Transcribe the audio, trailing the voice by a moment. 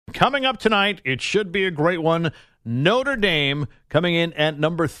coming up tonight, it should be a great one. Notre Dame coming in at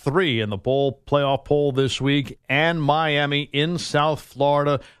number 3 in the bowl playoff poll this week, and Miami in South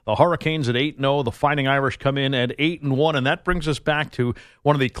Florida. The Hurricanes at 8-0. The Fighting Irish come in at 8-1, and that brings us back to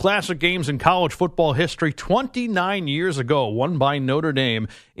one of the classic games in college football history 29 years ago, won by Notre Dame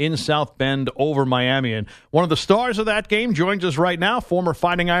in South Bend over Miami. And one of the stars of that game joins us right now, former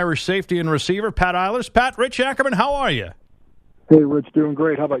Fighting Irish safety and receiver Pat Eilers. Pat, Rich Ackerman, how are you? Hey, Rich, doing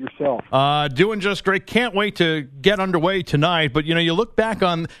great. How about yourself? Doing just great. Can't wait to get underway tonight. But, you look back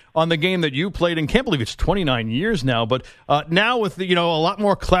on the game that you played, and can't believe it's 29 years now. But now with, a lot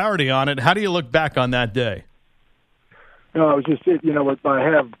more clarity on it, how do you look back on that day? No, I was just, I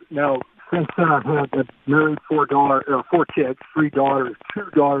have now, since then I've had married 4 kids, 3 daughters, 2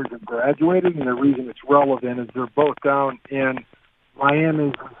 daughters have graduated, and the reason it's relevant is they're both down in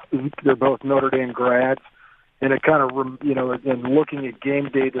Miami. They're both Notre Dame grads. And it kind of, and looking at game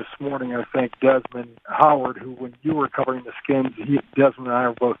day this morning, I think Desmond Howard, who when you were covering the Skins, Desmond and I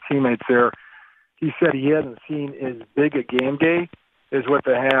are both teammates there, he said he hasn't seen as big a game day as what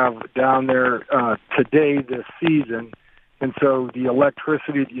they have down there today this season. And so the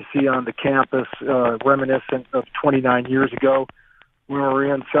electricity that you see on the campus, reminiscent of 29 years ago when we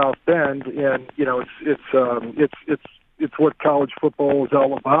were in South Bend, and, it's what college football is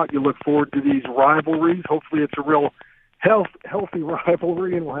all about. You look forward to these rivalries. Hopefully it's a real healthy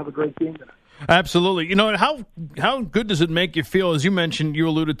rivalry, and we'll have a great game tonight. Absolutely. How good does it make you feel, as you mentioned, you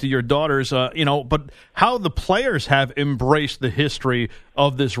alluded to your daughters, but how the players have embraced the history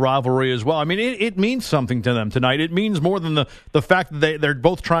of this rivalry as well. I mean, it means something to them tonight. It means more than the fact that they're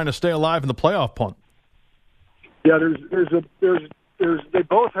both trying to stay alive in the playoff punt. Yeah, they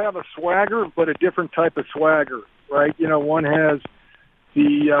both have a swagger, but a different type of swagger. Right, one has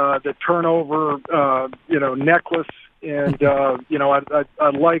the turnover, necklace, and I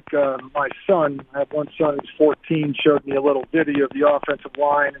like my son. I have one son who's 14. Showed me a little video of the offensive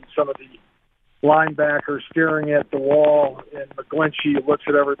line and some of the linebackers staring at the wall. And McGlinchey looks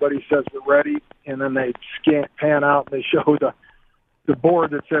at everybody, says we're ready, and then they pan out and they show the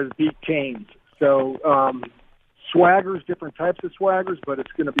board that says beat Canes. So swaggers, different types of swaggers, but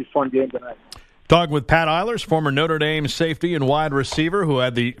it's going to be a fun game tonight. Talking with Pat Eilers, former Notre Dame safety and wide receiver, who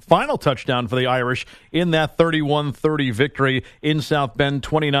had the final touchdown for the Irish in that 31-30 victory in South Bend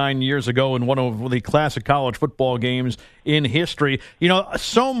 29 years ago in one of the classic college football games in history.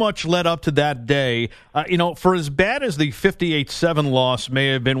 So much led up to that day. For as bad as the 58-7 loss may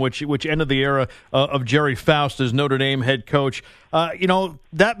have been, which ended the era of Jerry Faust as Notre Dame head coach,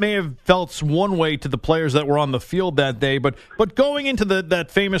 that may have felt one way to the players that were on the field that day. But going into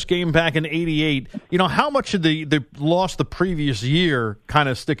that famous game back in '88, how much did the loss the previous year kind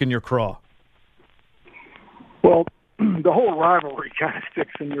of stick in your craw? Well, the whole rivalry kind of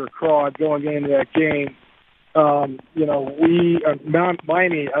sticks in your craw going into that game.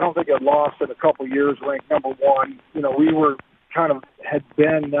 Miami, I don't think had lost in a couple years, ranked number 1. We were had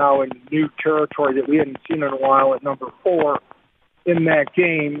been now in new territory that we hadn't seen in a while at number 4. In that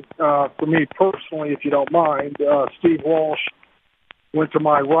game, for me personally, if you don't mind, Steve Walsh went to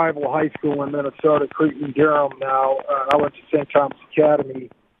my rival high school in Minnesota, Cretin-Derham now. I went to St. Thomas Academy.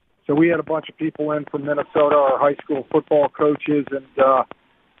 So we had a bunch of people in from Minnesota, our high school football coaches, and,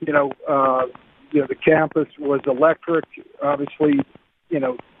 the campus was electric. Obviously,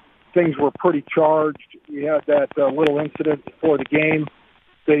 things were pretty charged. We had that little incident before the game.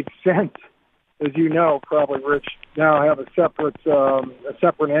 They've since, as you know, probably, Rich, now have a separate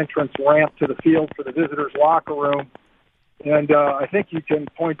entrance ramp to the field for the visitors' locker room. And I think you can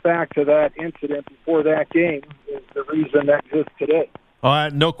point back to that incident before that game is the reason that exists today.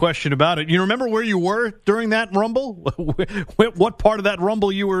 No question about it. You remember where you were during that rumble? What part of that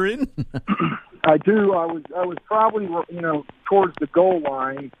rumble you were in? I do. I was probably, towards the goal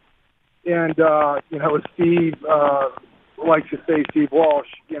line. And, Steve likes to say, Steve Walsh,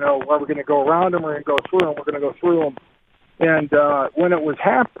 are we going to go around him or going to go through him? We're going to go through him. And when it was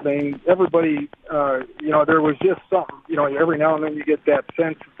happening, everybody, there was just something, every now and then you get that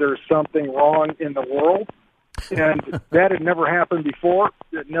sense that there's something wrong in the world. And that had never happened before.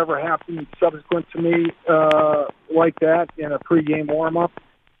 It never happened subsequent to me like that in a pregame warm-up.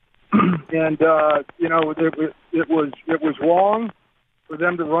 And, it was wrong for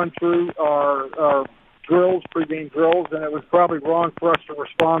them to run through our drills, pregame drills, and it was probably wrong for us to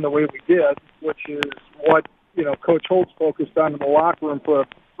respond the way we did, which is what, Coach Holtz focused on in the locker room for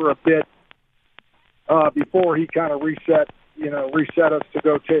a bit before he kind of reset us to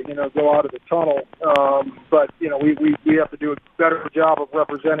go out of the tunnel. But we have to do a better job of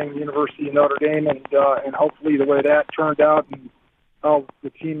representing the University of Notre Dame, and hopefully the way that turned out, and how the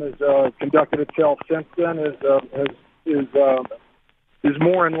team has conducted itself since then is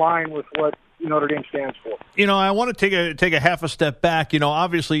more in line with what Notre Dame stands for. I want to take a half a step back.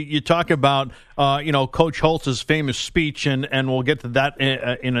 Obviously you talk about Coach Holtz's famous speech, and we'll get to that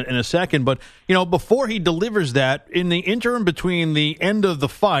in a second. But before he delivers that, in the interim between the end of the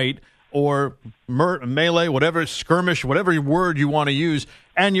fight or melee, whatever, skirmish, whatever word you want to use,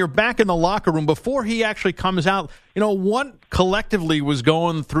 and you're back in the locker room before he actually comes out, what collectively was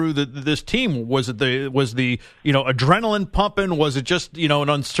going through this team? Was the adrenaline pumping? Was it just an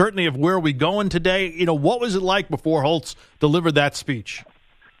uncertainty of where we going today? What was it like before Holtz delivered that speech?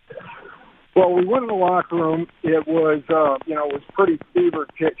 Well, we went in the locker room. It was it was pretty fever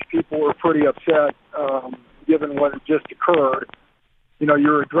pitch. People were pretty upset given what had just occurred.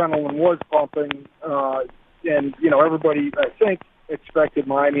 Your adrenaline was pumping, and everybody, I think, expected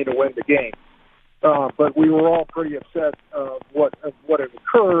Miami to win the game. But we were all pretty upset of what had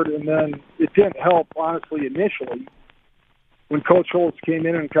occurred, and then it didn't help, honestly, initially, when Coach Holtz came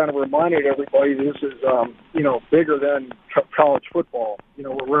in and kind of reminded everybody this is, bigger than college football.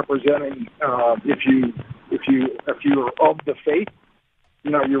 We're representing, if you're of the faith,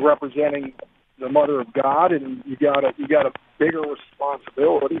 you're representing the Mother of God, and you got a bigger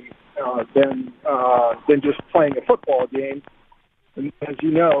responsibility than just playing a football game. And as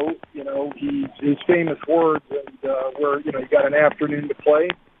you know, his famous words, and where you got an afternoon to play,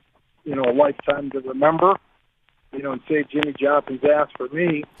 a lifetime to remember, and save Jimmy Johnson's ass for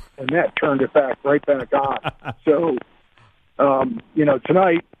me, and that turned it right back on. So,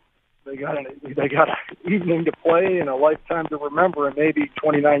 tonight they got an evening to play and a lifetime to remember, and maybe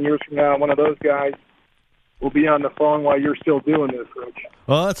 29 years from now, one of those guys will be on the phone while you're still doing this, Rich.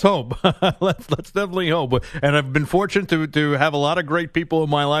 Well, let's hope. let's definitely hope. And I've been fortunate to have a lot of great people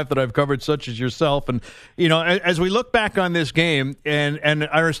in my life that I've covered, such as yourself. And, as we look back on this game, and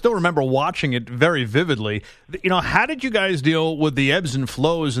I still remember watching it very vividly, how did you guys deal with the ebbs and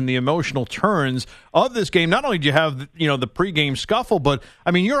flows and the emotional turns of this game? Not only do you have, the pregame scuffle, but,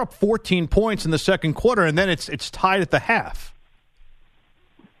 you're up 14 points in the second quarter, and then it's tied at the half.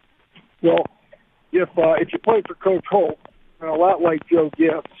 Well, if you play for Coach Holt, and a lot like Joe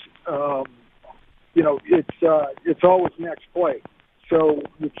Gibbs, it's always next play. So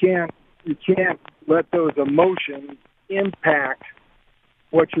you can't let those emotions impact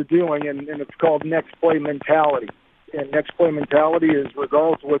what you're doing, and it's called next play mentality. And next play mentality is,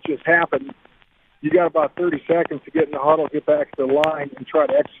 regardless of what just happened, you got about 30 seconds to get in the huddle, get back to the line, and try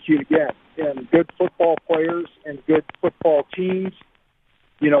to execute again. And good football players and good football teams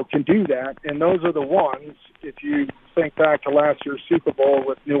can do that, and those are the ones, if you think back to last year's Super Bowl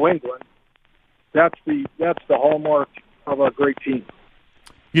with New England, that's the hallmark of a great team.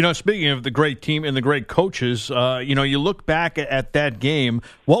 Speaking of the great team and the great coaches, you look back at that game,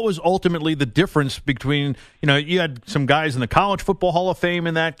 what was ultimately the difference between, you had some guys in the College Football Hall of Fame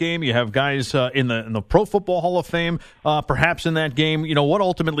in that game, you have guys in the Pro Football Hall of Fame perhaps in that game. What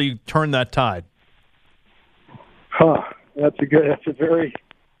ultimately turned that tide? That's a very,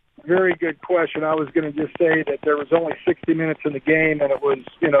 very good question. I was going to just say that there was only 60 minutes in the game, and it was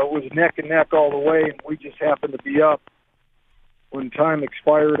neck and neck all the way, and we just happened to be up when time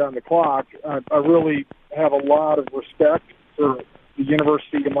expired on the clock. I really have a lot of respect for the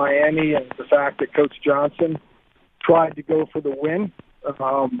University of Miami and the fact that Coach Johnson tried to go for the win.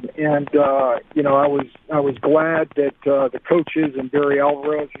 I was glad that the coaches and Barry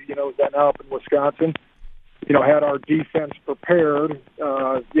Alvarez, who's now up in Wisconsin, had our defense prepared,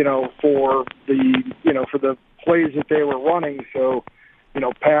 for the plays that they were running. So,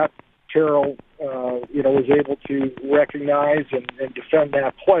 Pat Carroll, was able to recognize and defend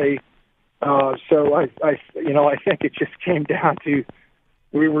that play. So I think it just came down to,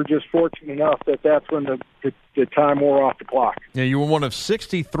 we were just fortunate enough that that's when the time wore off the clock. Yeah, you were one of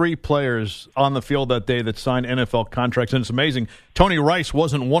 63 players on the field that day that signed NFL contracts, and it's amazing. Tony Rice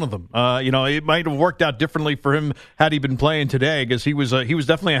wasn't one of them. It might have worked out differently for him had he been playing today, because he was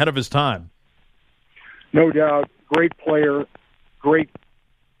definitely ahead of his time. No doubt. Great player, great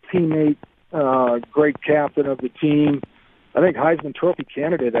teammate, great captain of the team. I think Heisman Trophy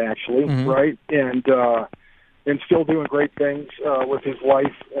candidate, actually, right? And still doing great things with his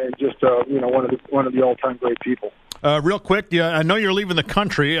life, and just one of the all-time great people. Real quick, I know you're leaving the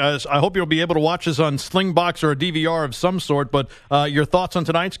country. I hope you'll be able to watch us on Slingbox or a DVR of some sort. But your thoughts on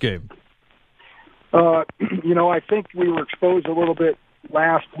tonight's game? I think we were exposed a little bit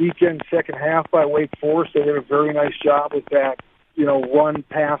last weekend, second half, by Wake Forest. They did a very nice job with that,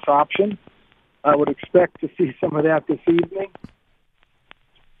 run-pass option. I would expect to see some of that this evening.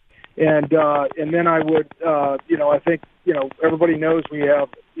 And then I would, I think everybody knows we have,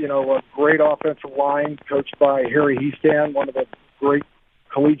 a great offensive line coached by Harry Heastan, one of the great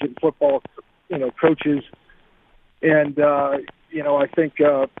collegiate football, coaches. And, I think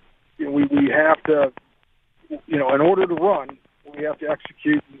we have to, in order to run, we have to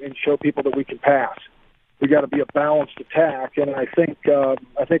execute and show people that we can pass. We got to be a balanced attack, and I think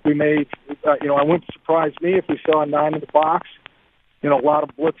we made. It wouldn't surprise me if we saw a 9 in the box. A lot of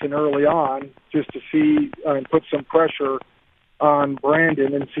blitzing early on, just to see and put some pressure on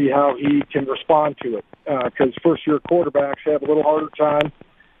Brandon and see how he can respond to it. Because first-year quarterbacks have a little harder time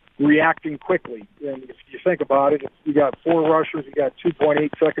reacting quickly. And if you think about it, if you got 4 rushers, you got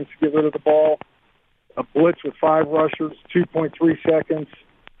 2.8 seconds to get rid of the ball. A blitz with 5 rushers, 2.3 seconds.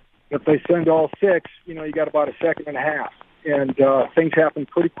 If they send all 6, you got about a second and a half. And things happen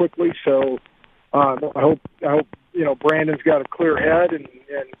pretty quickly. So I hope Brandon's got a clear head and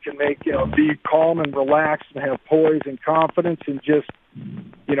can make, be calm and relaxed and have poise and confidence and just,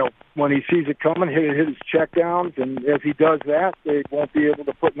 when he sees it coming, hit his check downs. And as he does that, they won't be able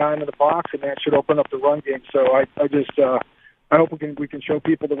to put 9 in the box, and that should open up the run game. So I hope we can show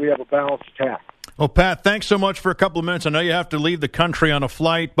people that we have a balanced attack. Well, Pat, thanks so much for a couple of minutes. I know you have to leave the country on a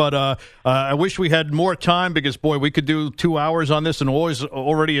flight, but I wish we had more time because, boy, we could do 2 hours on this and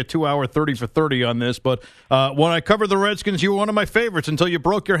already a 2 hour 30 for 30 on this. But when I covered the Redskins, you were one of my favorites until you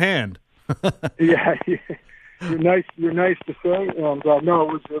broke your hand. Yeah, you're nice to say. And no,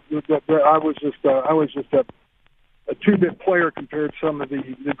 I was just a 2-bit player compared to some of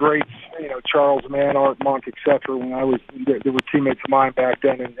the greats, Charles Mann, Art Monk, etc. When they were teammates of mine back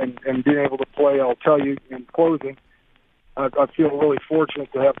then, and being able to play, I'll tell you in closing, I feel really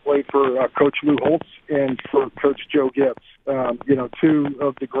fortunate to have played for Coach Lou Holtz and for Coach Joe Gibbs. 2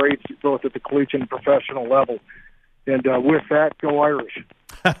 of the greats, both at the collegiate and professional level. And with that, go Irish.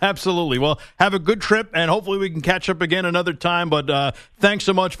 Absolutely. Well, have a good trip, and hopefully we can catch up again another time. But thanks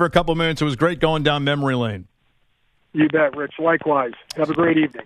so much for a couple of minutes. It was great going down memory lane. You bet, Rich. Likewise. Have a great evening.